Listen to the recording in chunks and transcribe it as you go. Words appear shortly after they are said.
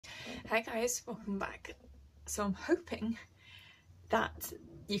Hi guys, welcome back. So I'm hoping that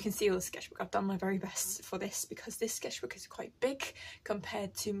you can see all the sketchbook. I've done my very best for this because this sketchbook is quite big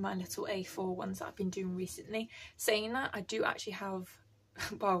compared to my little A4 ones that I've been doing recently. Saying that, I do actually have,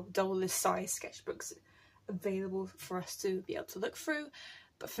 well, double this size sketchbooks available for us to be able to look through,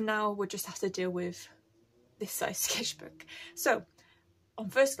 but for now we'll just have to deal with this size sketchbook. So on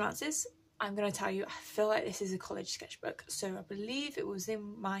first glances, I'm going to tell you, I feel like this is a college sketchbook. So I believe it was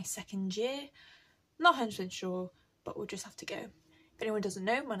in my second year. Not 100% sure, but we'll just have to go. If anyone doesn't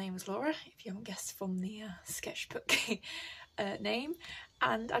know, my name is Laura, if you haven't guessed from the sketchbook name.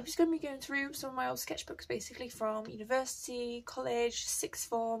 And I'm just going to be going through some of my old sketchbooks, basically from university, college, sixth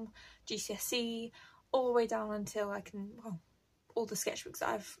form, GCSE, all the way down until I can, well, all the sketchbooks that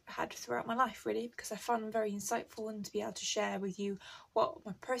I've had throughout my life, really, because I found them very insightful, and to be able to share with you what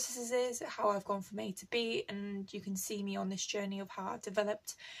my processes is, how I've gone from A to B, and you can see me on this journey of how I've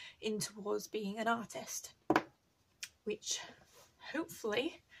developed in towards being an artist, which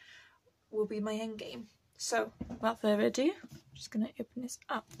hopefully will be my end game. So without further ado, I'm just going to open this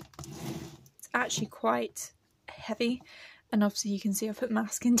up. It's actually quite heavy, and obviously you can see I put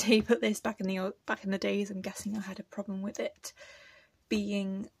masking tape at this back in the days. I'm guessing I had a problem with it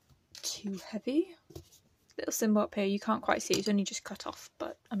being too heavy. Little symbol up here, you can't quite see it, it's only just cut off,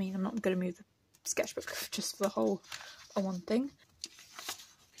 but I mean, I'm not going to move the sketchbook just for the whole one thing.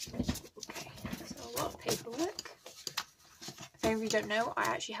 Okay, so a lot of paperwork. If any of you don't know, I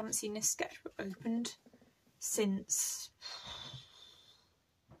actually haven't seen this sketchbook opened since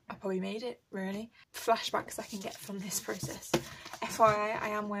I probably made it, really. Flashbacks I can get from this process. FYI, I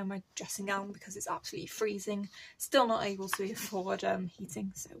am wearing my dressing gown because it's absolutely freezing. Still not able to afford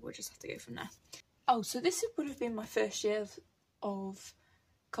heating, so we'll just have to go from there. Oh, so this would have been my first year of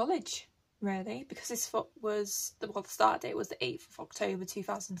college, really, because this was, the start date was the 8th of October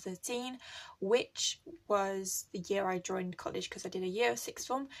 2013, which was the year I joined college, because I did a year of sixth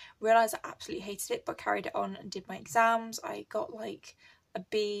form, realised I absolutely hated it, but carried it on and did my exams. I got like a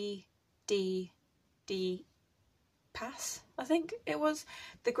B, D pass, I think it was.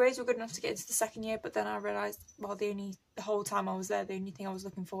 The grades were good enough to get into the second year, but then I realised, well, the whole time I was there, the only thing I was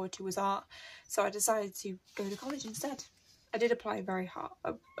looking forward to was art, so I decided to go to college instead. I did apply very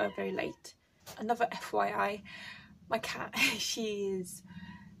late. Another FYI, my cat, she is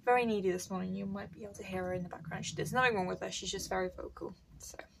very needy this morning. You might be able to hear her in the background. There's nothing wrong with her, she's just very vocal.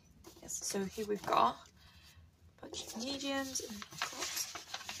 So yes, so here we've got a bunch of mediums, and we've got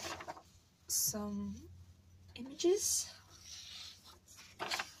some images.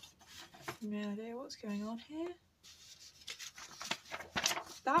 No idea what's going on here.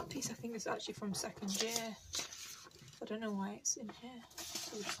 That piece I think is actually from second year. I don't know why it's in here.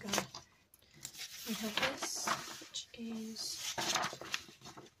 So we're just gonna, we have this, which is,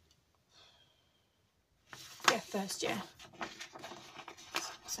 yeah, first year.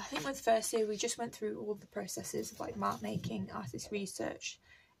 So I think with first year we just went through all the processes of like mark making, artist research,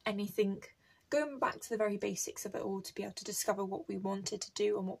 anything, going back to the very basics of it all to be able to discover what we wanted to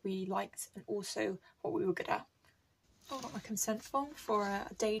do and what we liked, and also what we were good at. I got my consent form for a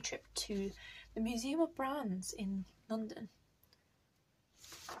day trip to the Museum of Brands in London.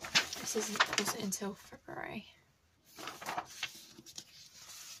 This wasn't until February.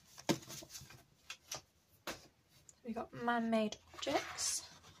 We got man-made objects.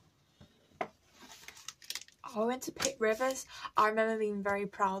 I went to pick rivers. I remember being very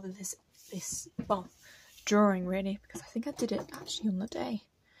proud of this well, drawing, really, because I think I did it actually on the day.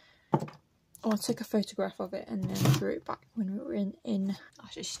 Oh, I took a photograph of it and then drew it back when we were in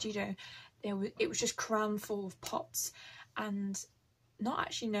our studio. It was just crammed full of pots, and not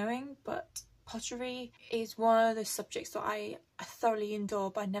actually knowing, but pottery is one of the subjects that I thoroughly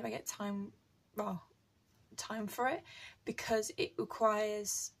adore, but I never get time for it because it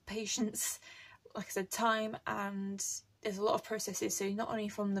requires patience, like I said, time, and there's a lot of processes. So not only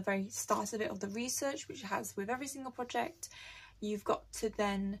from the very start of it, of the research, which it has with every single project, you've got to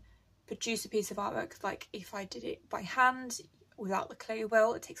then produce a piece of artwork. Like if I did it by hand without the clay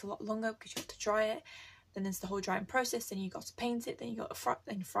wheel, it takes a lot longer because you have to dry it. Then there's the whole drying process, then you got to paint it, then you got to fry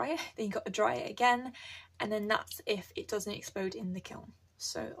it, then you got to dry it again, and then that's if it doesn't explode in the kiln.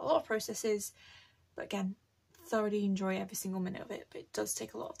 So a lot of processes, but again, thoroughly enjoy every single minute of it, but it does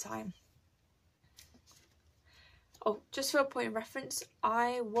take a lot of time. Oh, just for a point of reference,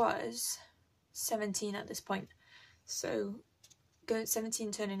 I was 17 at this point, so going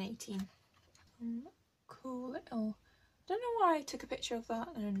 17 turning 18. Cool little, I don't know why I took a picture of that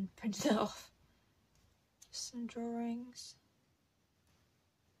and printed it off. Some drawings.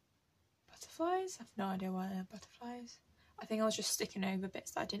 Butterflies? I have no idea why they're butterflies. I think I was just sticking over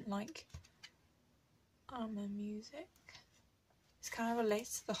bits that I didn't like. Music. This kind of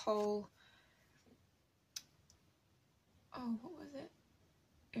relates to the whole... Oh, what was it?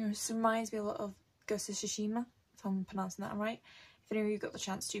 It reminds me a lot of Ghost of Tsushima, if I'm pronouncing that right. If any of you got the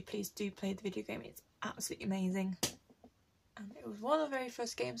chance to, please do play the video game. It's absolutely amazing. And it was one of the very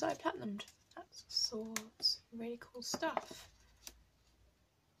first games I platinumed. That's swords. Really cool stuff.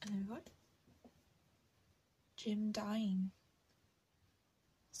 And then we've got Jim dying.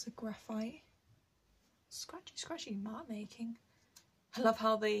 It's a graphite. Scratchy mark making. I love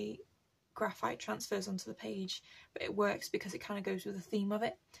how the graphite transfers onto the page, but it works because it kind of goes with the theme of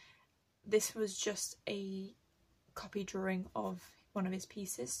it. This was just a copy drawing of one of his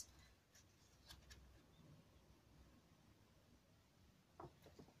pieces.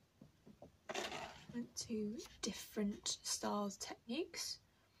 Went to different styles, techniques.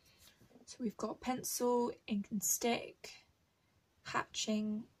 So we've got pencil, ink and stick,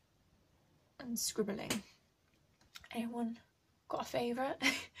 hatching and scribbling. Anyone got a favourite?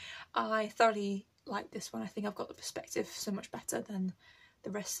 I thoroughly like this one. I think I've got the perspective so much better than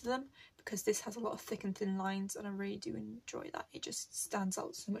the rest of them because this has a lot of thick and thin lines, and I really do enjoy that. It just stands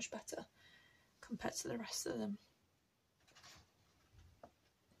out so much better compared to the rest of them.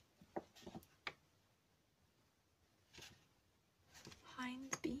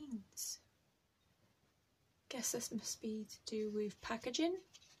 Heinz beans. Guess this must be to do with packaging,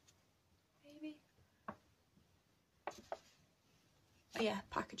 maybe? Oh yeah,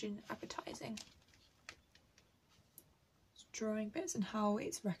 packaging, advertising. It's drawing bits and how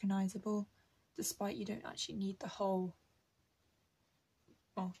it's recognisable, despite you don't actually need the whole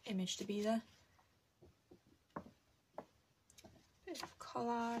image to be there. Bit of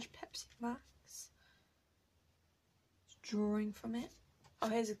collage, Pepsi Max. Drawing from it. Oh,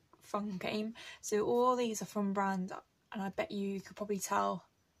 here's a fun game. So all these are from brands, and I bet you could probably tell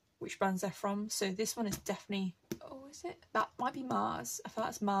which brands they're from. So this one is definitely, oh, is it? That might be Mars. I feel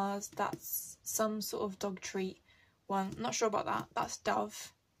that's Mars. That's some sort of dog treat one. I'm not sure about that. That's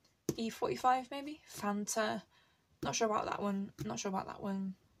Dove. E45 maybe? Fanta. Not sure about that one. Not sure about that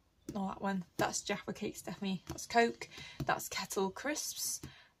one. Not that one. That's Jaffa Cakes, definitely. That's Coke. That's Kettle Crisps.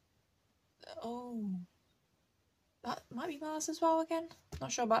 Oh. That might be Mars as well again.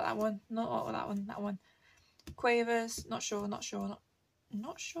 Not sure about that one. Not that one. That one. Quavers. Not sure. Not sure.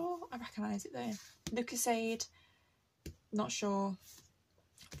 Not sure. I recognise it though. Lucasade. Not sure.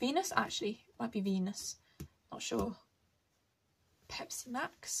 Venus actually. Might be Venus. Not sure. Pepsi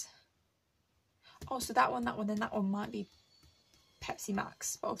Max. Oh, so that one, and that one might be Pepsi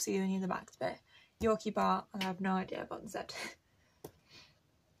Max. But obviously you only need the Max bit. Yorkie Bar. And I have no idea about the Z.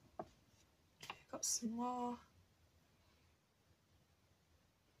 Got some more.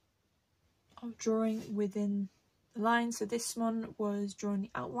 Of drawing within the line. So this one was drawing the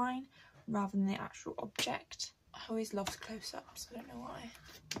outline rather than the actual object. I always loved close-ups, I don't know why.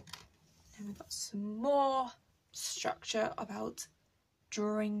 And we've got some more structure about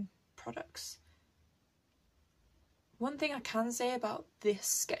drawing products. One thing I can say about this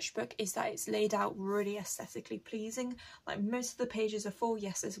sketchbook is that it's laid out really aesthetically pleasing. Like most of the pages are full.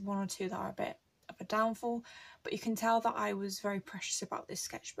 Yes, there's one or two that are a bit of a downfall, but you can tell that I was very precious about this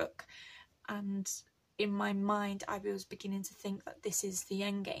sketchbook. And in my mind, I was beginning to think that this is the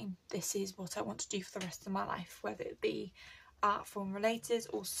end game. This is what I want to do for the rest of my life, whether it be art form related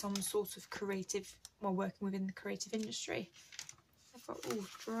or some sort of creative, well, working within the creative industry. I've got all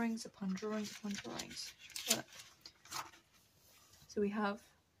drawings upon drawings upon drawings. Look. So we have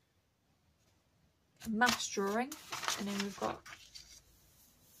a mass drawing, and then we've got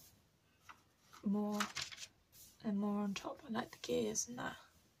more and more on top. I like the gears and that.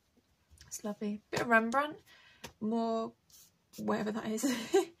 It's lovely. Bit of Rembrandt, more whatever that is.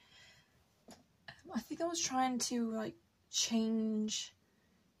 I think I was trying to like change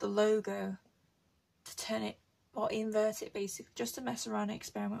the logo to turn it or invert it basically, just to mess around and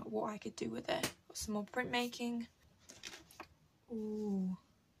experiment with what I could do with it. Got some more printmaking. Ooh.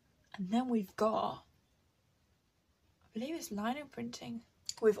 And then we've got, I believe it's lino printing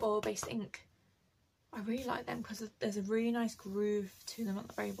with oil-based ink. I really like them because there's a really nice groove to them at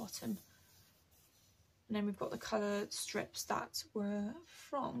the very bottom. And then we've got the coloured strips that were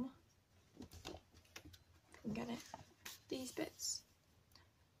from, if I can get it, these bits.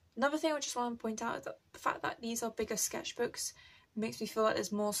 Another thing I just want to point out is that the fact that these are bigger sketchbooks makes me feel like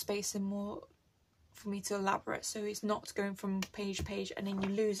there's more space and more for me to elaborate. So it's not going from page to page and then you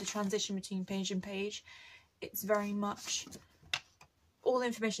lose the transition between page and page. It's very much, all the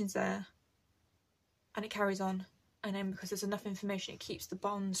information's there and it carries on. And then because there's enough information, it keeps the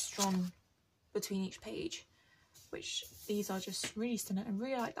bond strong between each page. which these are just really stunning. I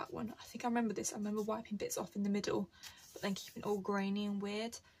really like that one. I think I remember this. I remember wiping bits off in the middle, but then keeping it all grainy and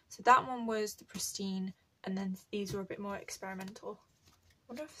weird. So that one was the pristine, and then these were a bit more experimental. I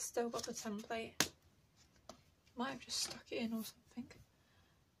wonder if I've still got the template. Might have just stuck it in or something.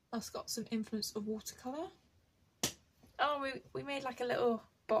 That's got some influence of watercolour. Oh, we made like a little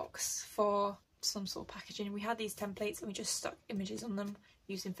box for some sort of packaging. We had these templates and we just stuck images on them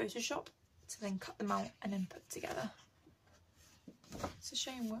using Photoshop to then cut them out and then put together. It's a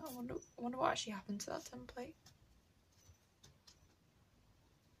shame. I wonder what actually happened to that template.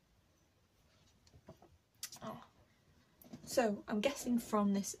 Oh. So I'm guessing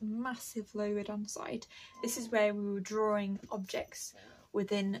from this massive logo down the side, this is where we were drawing objects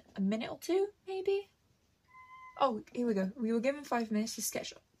within a minute or two, maybe? Oh, here we go. We were given 5 minutes to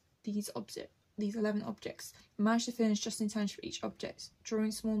sketch these 11 objects. We managed to finish just in time for each object,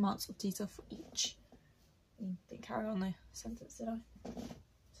 drawing small amounts of detail for each. Didn't carry on the sentence, did I?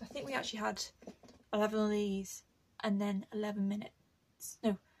 So I think we actually had 11 of these and then 11 minutes.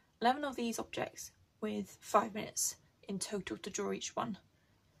 No, 11 of these objects with 5 minutes in total to draw each one.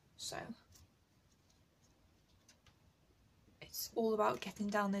 So it's all about getting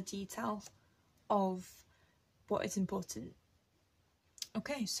down the detail of what is important.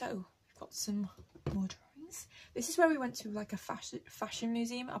 Okay, so we've got some more drawings. This is where we went to like a fashion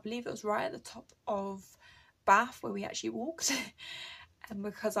museum. I believe it was right at the top of Bath where we actually walked. And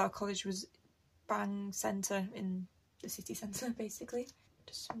because our college was bang centre in the city centre basically.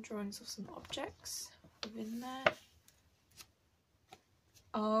 Just some drawings of some objects within there.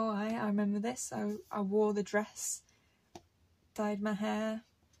 Oh, I remember this. I wore the dress, dyed my hair.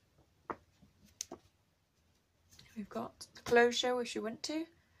 We've got the clothes show which we went to.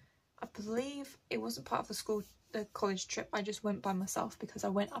 I believe it wasn't part of the college trip. I just went by myself because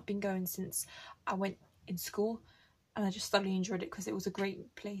I've been going since I went in school, and I just thoroughly enjoyed it because it was a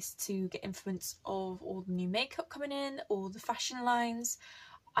great place to get influence of all the new makeup coming in, all the fashion lines,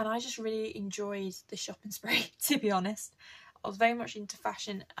 and I just really enjoyed the shopping spree, to be honest. I was very much into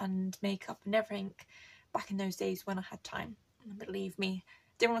fashion and makeup and everything back in those days when I had time. And believe me,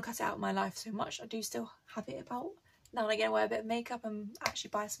 didn't want to cut it out of my life so much. I do still have it about. Now and again, wear a bit of makeup and actually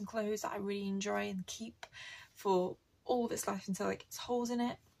buy some clothes that I really enjoy and keep for all of its life until it gets holes in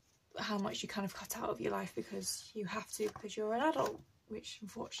it. How much you kind of cut out of your life because you have to because you're an adult, which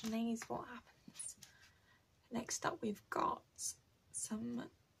unfortunately is what happens. Next up, we've got some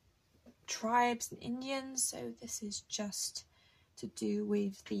tribes and Indians. So this is just to do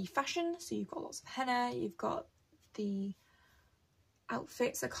with the fashion. So you've got lots of henna, you've got the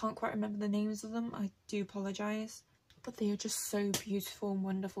outfits. I can't quite remember the names of them. I do apologise. But they are just so beautiful and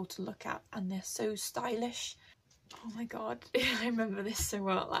wonderful to look at, and they're so stylish. Oh my god, I remember this so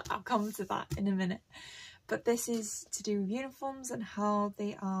well. I'll come to that in a minute. But this is to do with uniforms and how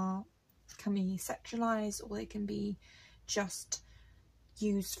they can be sexualised, or they can be just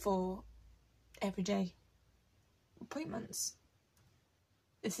used for everyday appointments.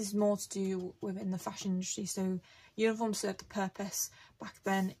 This is more to do within the fashion industry. So uniforms served a purpose. Back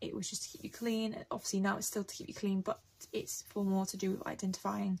then it was just to keep you clean. Obviously now it's still to keep you clean, but it's for more to do with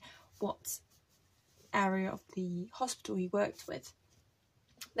identifying what area of the hospital you worked with.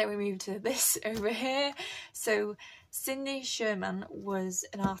 Then we move to this over here. So Cindy Sherman was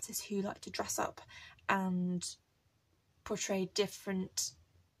an artist who liked to dress up and portray different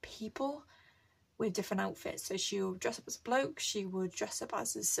people with different outfits. So she would dress up as a bloke, she would dress up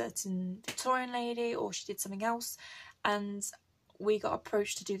as a certain Victorian lady, or she did something else. And we got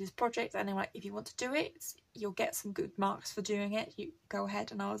approached to do this project, and they were like, if you want to do it, you'll get some good marks for doing it, you go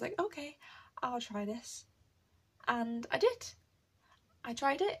ahead. And I was like, okay, I'll try this. And I did. I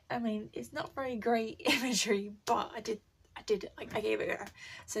tried it. I mean, it's not very great imagery, but I did I gave it a go.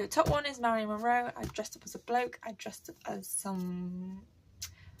 So top one is Marilyn Monroe. I dressed up as a bloke. I dressed up as some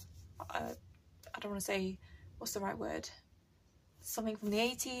I don't want to say, what's the right word? Something from the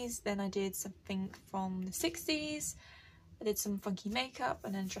 80s. Then I did something from the 60s. I did some funky makeup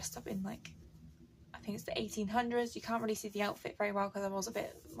and then dressed up in like, I think it's the 1800s. You can't really see the outfit very well because I was a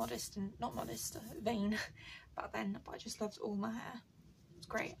bit modest and not modest, vain back then. But I just loved all my hair. It was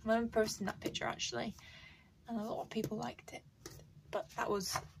great. I remember posting that picture actually, and a lot of people liked it. But that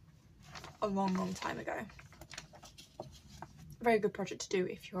was a long time ago. Very good project to do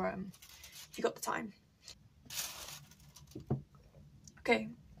if you're if you got the time. Okay,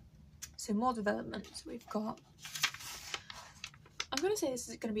 so more development. So we've got, I'm going to say this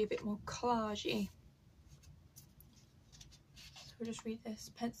is going to be a bit more collagey. So we'll just read this.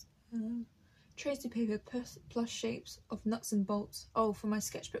 Tracey paper plus shapes of nuts and bolts. Oh, for my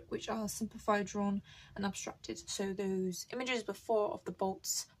sketchbook, which are simplified, drawn and abstracted. So those images before of the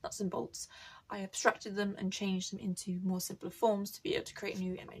bolts, nuts and bolts, I abstracted them and changed them into more simpler forms to be able to create a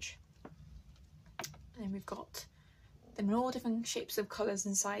new image. And then we've got them in all different shapes of colours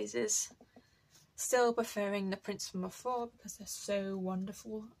and sizes. Still preferring the prints from before because they're so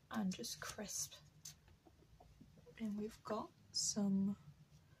wonderful and just crisp. And we've got some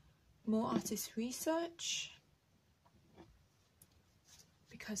more artist research,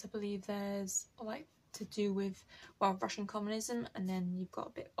 because I believe there's like to do with, well, Russian communism, and then you've got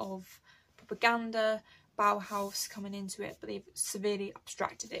a bit of propaganda, Bauhaus coming into it, but they've severely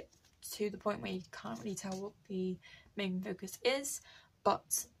abstracted it to the point where you can't really tell what the main focus is,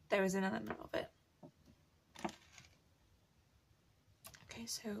 but there is an element of it. Okay,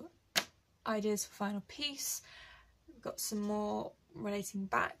 so ideas for final piece. We've got some more relating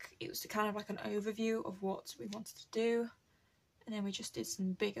back. It was kind of like an overview of what we wanted to do, and then we just did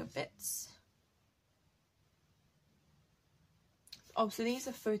some bigger bits. Obviously these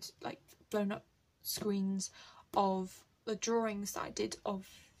are like blown up screens of the drawings that I did of,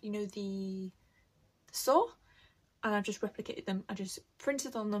 you know, the saw, and I've just replicated them. I just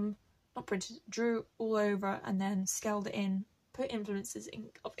printed on them, not printed, drew all over, and then scaled it in, put influences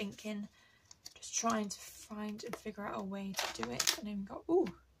of ink in, just trying to find and figure out a way to do it. And then we got, ooh,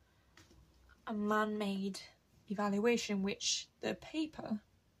 a man-made evaluation, which the paper,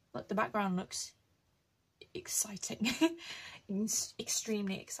 like the background, looks exciting. It's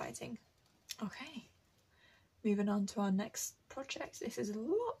extremely exciting. Okay, moving on to our next project. This is a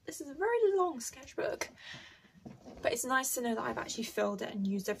very long sketchbook, but it's nice to know that I've actually filled it and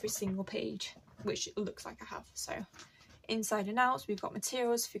used every single page, which it looks like I have. So inside and out, we've got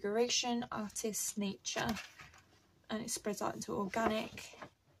materials, figuration, artist, nature, and it spreads out into organic.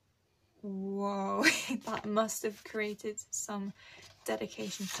 Whoa, that must have created some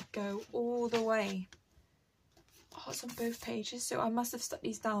dedication to go all the way. Oh, it's on both pages, so I must have stuck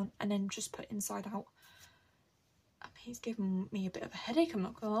these down and then just put inside out. I mean, he's given me a bit of a headache, I'm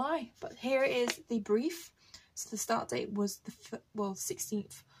not gonna lie. But here it is, the brief. So the start date was the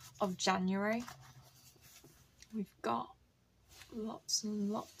 16th of January. We've got lots and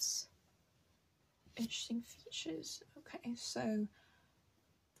lots of interesting features. Okay, so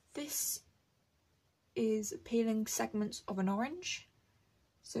this is peeling segments of an orange.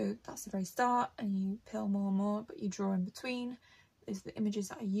 So that's the very start, and you peel more and more, but you draw in between. These are the images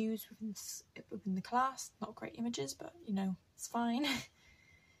that I use within the class. Not great images, but you know, it's fine.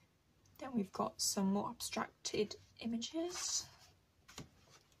 Then we've got some more abstracted images.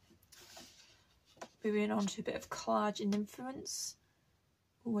 Moving on to a bit of collage and influence.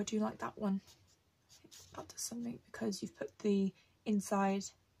 Oh, I do like that one. That does something because you've put the inside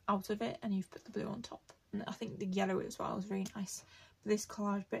out of it and you've put the blue on top. And I think the yellow as well is really nice. But this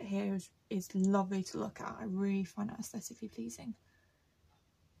collage bit here is lovely to look at. I really find it aesthetically pleasing.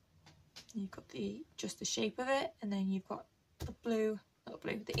 You've got just the shape of it, and then you've got the blue, not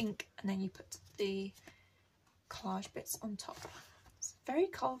blue, the ink, and then you put the collage bits on top. It's very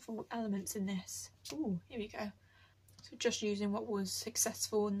colourful elements in this. Ooh, here we go. So just using what was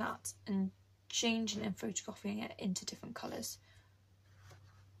successful in that and changing and photographing it into different colours,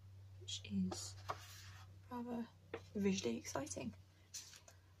 which is rather visually exciting.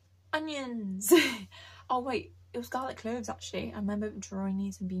 Onions! Oh wait, it was garlic cloves actually. I remember drawing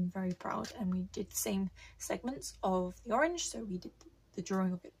these and being very proud, and we did the same segments of the orange, so we did the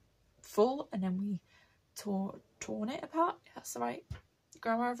drawing of it full and then we torn it apart. That's the right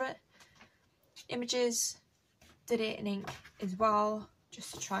grammar of it. Images, did it in ink as well,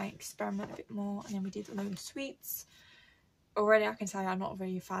 just to try and experiment a bit more, and then we did a load of sweets. Already I can tell you I'm not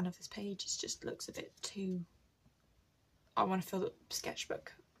really a fan of this page. It just looks a bit too, I want to fill the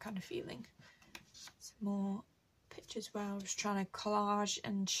sketchbook kind of feeling. Some more pictures where I was trying to collage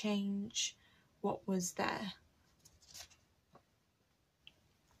and change what was there.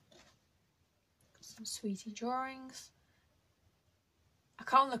 Some sweetie drawings. I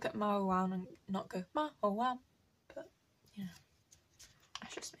can't look at Ma Oh Wow and not go Ma Oh Wow, but you know,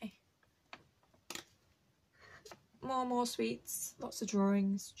 that's just me. More sweets, lots of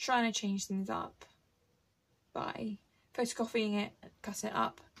drawings, trying to change things up by photocopying it, cutting it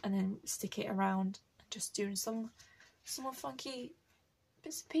up, and then stick it around and just doing some more funky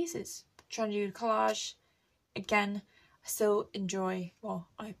bits and pieces. Trying to do collage. Again, I still enjoy, well,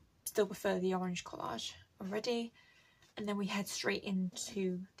 I still prefer the orange collage already. And then we head straight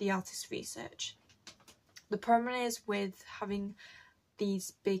into the artist research. The problem is with having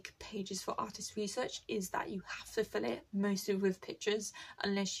these big pages for artist research is that you have to fill it mostly with pictures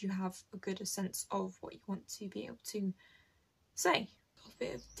unless you have a good sense of what you want to be able to say. A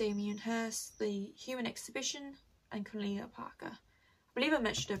bit of Damien Hirst, the Human Exhibition, and Cornelia Parker. I believe I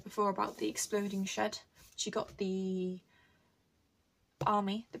mentioned her before about the exploding shed. She got the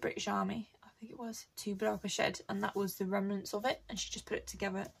army, the British Army, I think it was, to blow up a shed, and that was the remnants of it, and she just put it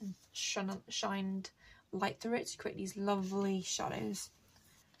together and shined light through it to create these lovely shadows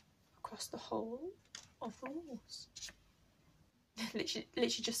across the whole of the walls. literally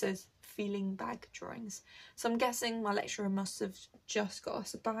just says feeling bag drawings. So I'm guessing my lecturer must have just got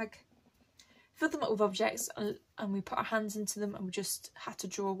us a bag, filled them up with objects, and we put our hands into them, and we just had to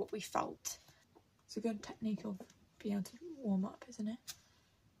draw what we felt. It's a good technique of being able to warm up, isn't it?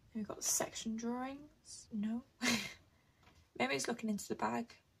 We've got section drawings. No. Maybe it's looking into the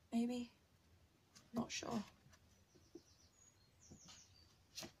bag. Maybe. Not sure.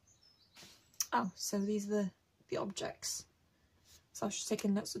 Oh, so these are the objects. So I was just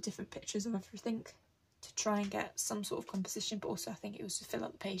taking lots of different pictures of everything to try and get some sort of composition, but also I think it was to fill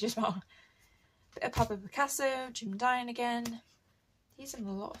up the page as well. Bit of Pablo Picasso, Jim Dine again. These are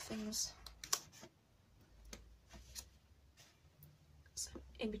a lot of things. Some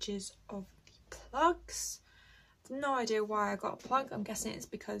images of the plugs. No idea why I got a plug. I'm guessing it's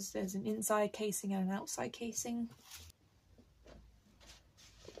because there's an inside casing and an outside casing.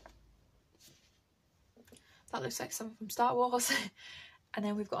 That looks like something from Star Wars. And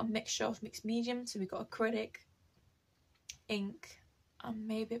then we've got a mixture of mixed medium. So we've got acrylic, ink, and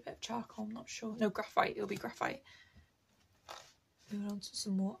maybe a bit of charcoal, I'm not sure. No, graphite, it'll be graphite. Moving on to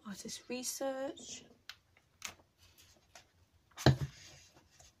some more artist research.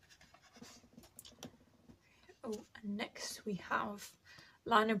 Oh, and next we have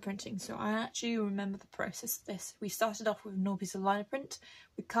liner printing. So I actually remember the process of this. We started off with a piece of liner print.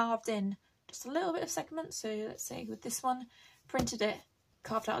 We carved in just a little bit of segment. So let's say with this one, printed it,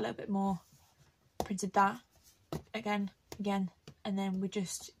 carved out a little bit more, printed that again, and then we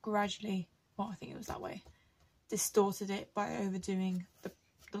just gradually, well, I think it was that way, distorted it by overdoing the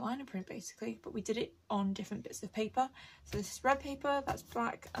liner print basically. But we did it on different bits of paper. So this is red paper, that's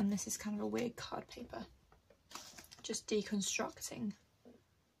black, and this is kind of a weird card paper. Just deconstructing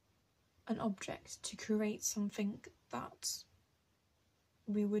an object to create something that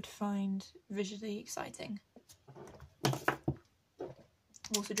we would find visually exciting.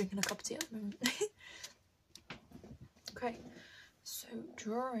 I'm also drinking a cup of tea at the moment. Okay, so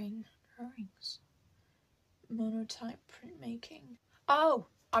drawings. Monotype printmaking. Oh,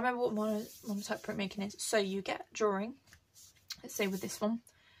 I remember what monotype printmaking is. So you get a drawing, let's say with this one,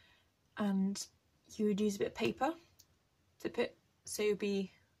 and you would use a bit of paper to put, so it would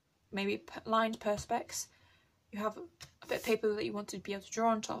be maybe lined perspex. You have a bit of paper that you want to be able to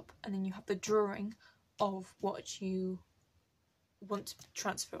draw on top, and then you have the drawing of what you want to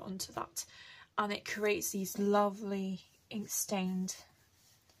transfer onto that, and it creates these lovely ink stained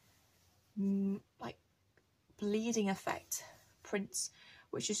like bleeding effect prints,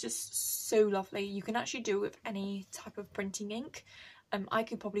 which is just so lovely. You can actually do it with any type of printing ink. I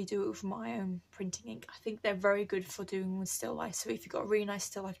could probably do it with my own printing ink. I think they're very good for doing with still life. So if you've got a really nice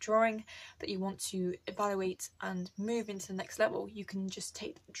still life drawing that you want to evaluate and move into the next level, you can just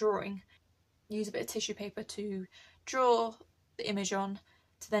take the drawing, use a bit of tissue paper to draw the image on,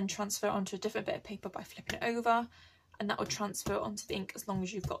 to then transfer onto a different bit of paper by flipping it over, and that will transfer onto the ink as long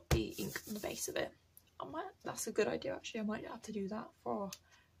as you've got the ink on the base of it. That's a good idea actually. I might have to do that for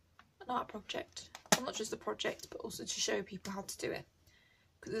an art project. Well, not just a project, but also to show people how to do it,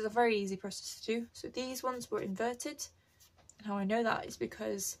 because it's a very easy process to do. So these ones were inverted, and how I know that is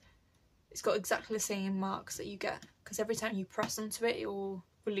because it's got exactly the same marks that you get, because every time you press onto it, it will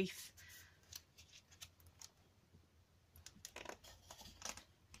relief.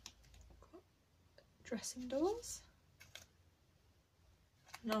 Dressing doors.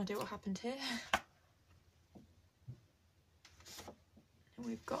 No idea what happened here. And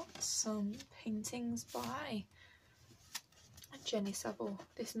we've got some paintings by Jenny Saville.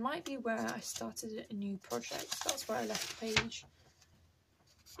 This might be where I started a new project. That's where I left the page.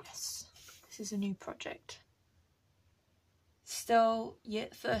 Yes, this is a new project. Still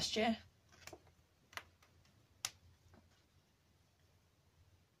first year.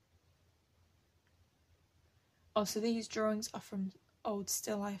 Oh, so these drawings are from old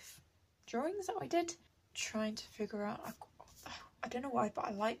still life drawings that I did. Trying to figure out, I don't know why, but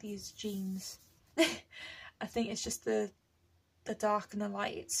I like these jeans. I think it's just the dark and the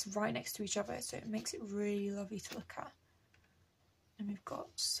light, it's right next to each other, so it makes it really lovely to look at. And we've got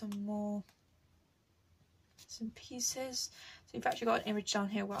some more some pieces. So you've actually got an image down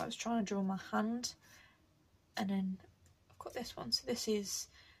here where I was trying to draw my hand, and then I've got this one. So this is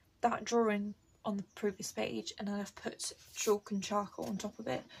that drawing on the previous page, and then I've put chalk and charcoal on top of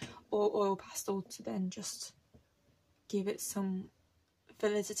it, or oil pastel, to then just give it some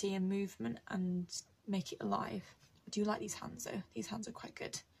validity and movement and make it alive. I do like these hands though. These hands are quite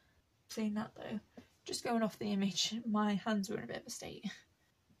good. Saying that though, just going off the image, my hands were in a bit of a state.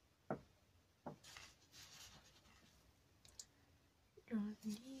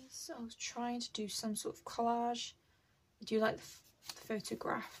 So I was trying to do some sort of collage. I do like the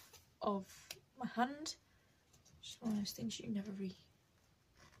photograph of my hand. Just one of those things you never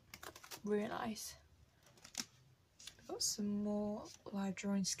realise. I've got some more live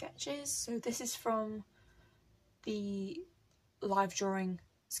drawing sketches. So this is from the live drawing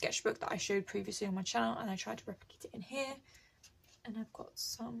sketchbook that I showed previously on my channel, and I tried to replicate it in here. And I've got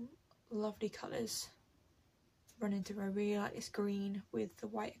some lovely colours running through. I really like this green with the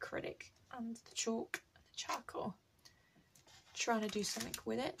white acrylic and the chalk and the charcoal. Trying to do something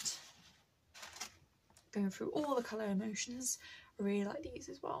with it. Going through all the colour emotions. I really like these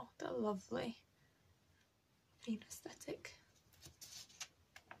as well. They're lovely. Clean aesthetic.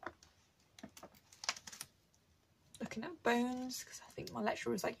 Looking at bones, because I think my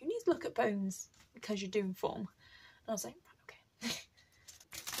lecturer was like, you need to look at bones because you're doing form. And I was like, okay.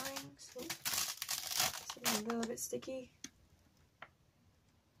 So it's a little bit sticky.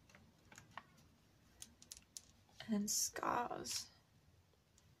 And then scars.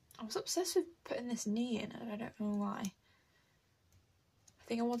 I was obsessed with putting this knee in, and I don't know why. I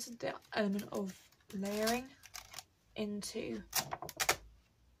think I wanted the element of layering into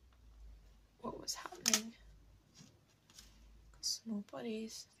what was happening. Got small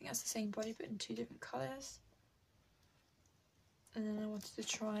bodies. I think that's the same body but in two different colours. And then I wanted to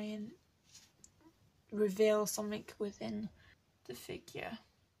try and reveal something within the figure.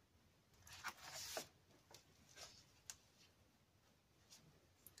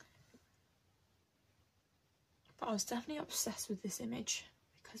 But I was definitely obsessed with this image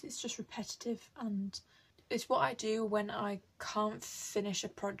because it's just repetitive, and it's what I do when I can't finish a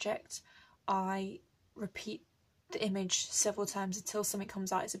project. I repeat the image several times until something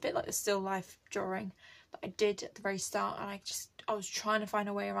comes out. It's a bit like the still life drawing that I did at the very start, and I was trying to find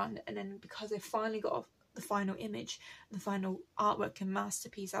a way around it, and then because I finally got the final image, the final artwork and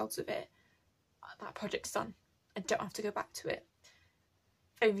masterpiece out of it, that project's done. I don't have to go back to it.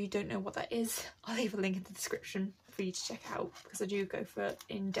 If you don't know what that is, I'll leave a link in the description for you to check out, because I do go for an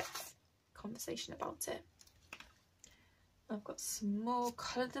in-depth conversation about it. I've got some more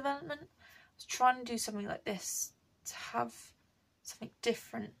colour development. I was trying to do something like this to have something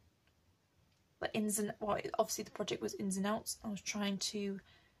different, like ins and, well, obviously the project was ins and outs. I was trying to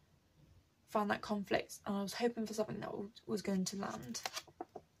find that conflict, and I was hoping for something that was going to land.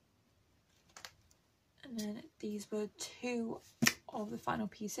 And then these were two of the final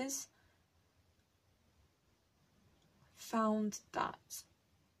pieces. Found that,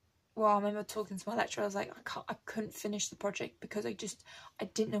 well, I remember talking to my lecturer, I was like, I couldn't finish the project because I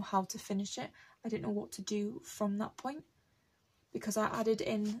didn't know how to finish it. I didn't know what to do from that point, because I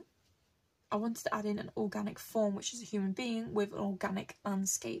wanted to add in an organic form, which is a human being with an organic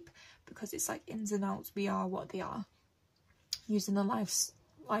landscape, because it's like ins and outs, we are what they are, using the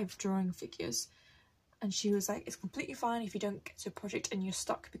live drawing figures. And she was like, it's completely fine if you don't get to a project and you're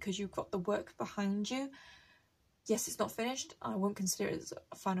stuck because you've got the work behind you. Yes, it's not finished. I won't consider it as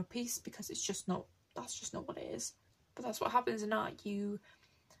a final piece because it's just not, that's just not what it is. But that's what happens in art.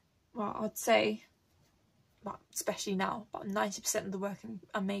 Well, I'd say, well, especially now, about 90% of the work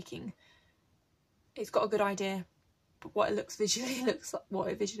I'm making, it's got a good idea, but what it visually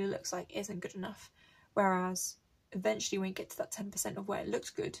looks like isn't good enough. Whereas eventually when you get to that 10% of where it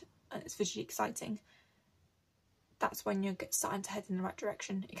looks good and it's visually exciting, that's when you're starting to head in the right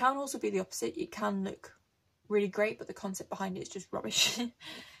direction. It can also be the opposite. It can look really great, but the concept behind it is just rubbish.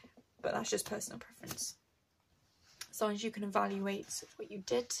 But that's just personal preference. As long as you can evaluate what you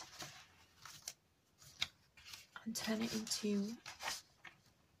did and turn it into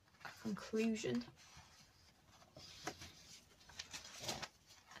a conclusion,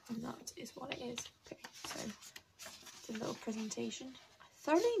 and that is what it is. Okay, so it's a little presentation. I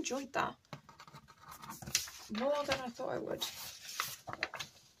thoroughly enjoyed that. More than I thought I would.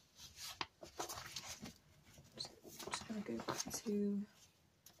 Just going to go back to...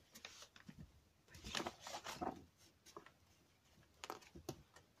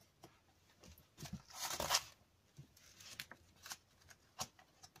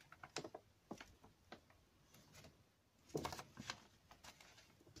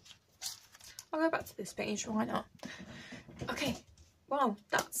 go back to this page, why not? Okay, well,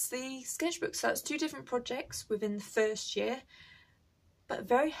 that's the sketchbook. So that's 2 different projects within the first year, but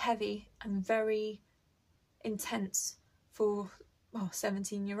very heavy and very intense for, well,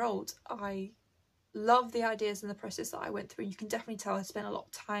 17-year-old. I love the ideas and the process that I went through. You can definitely tell I spent a lot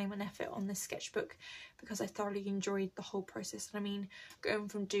of time and effort on this sketchbook because I thoroughly enjoyed the whole process. And I mean, going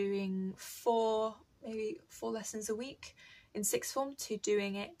from doing maybe 4 lessons a week in sixth form to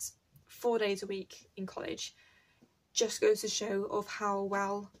doing it 4 days a week in college just goes to show of how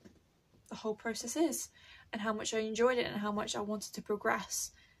well the whole process is and how much I enjoyed it and how much I wanted to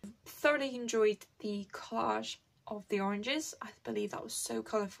progress. Thoroughly enjoyed the collage of the oranges. I believe that was so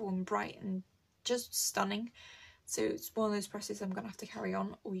colourful and bright and just stunning. So it's one of those processes I'm going to have to carry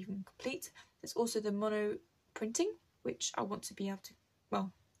on or even complete. There's also the mono printing, which I want to be able to,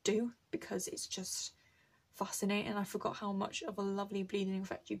 well, do because it's just fascinating. I forgot how much of a lovely bleeding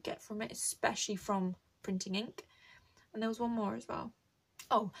effect you get from it, especially from printing ink. And there was one more as well.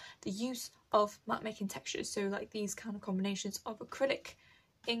 Oh, the use of matte making textures. So like these kind of combinations of acrylic,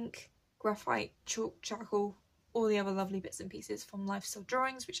 ink, graphite, chalk, charcoal, all the other lovely bits and pieces from lifestyle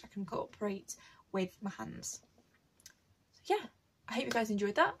drawings, which I can incorporate with my hands. So yeah, I hope you guys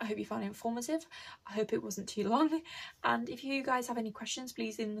enjoyed that. I hope you found it informative. I hope it wasn't too long. And if you guys have any questions,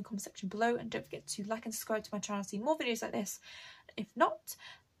 please leave them in the comment section below. And don't forget to like and subscribe to my channel to see more videos like this. If not,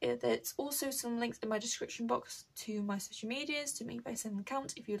 there's also some links in my description box to my social medias to make an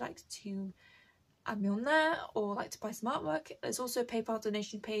account if you'd like to add me on there or like to buy some artwork. There's also a PayPal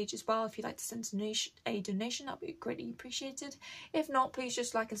donation page as well if you'd like to send a donation. That would be greatly appreciated. If not, please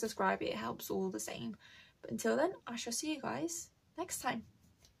just like and subscribe. It helps all the same. But until then, I shall see you guys next time.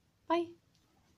 Bye.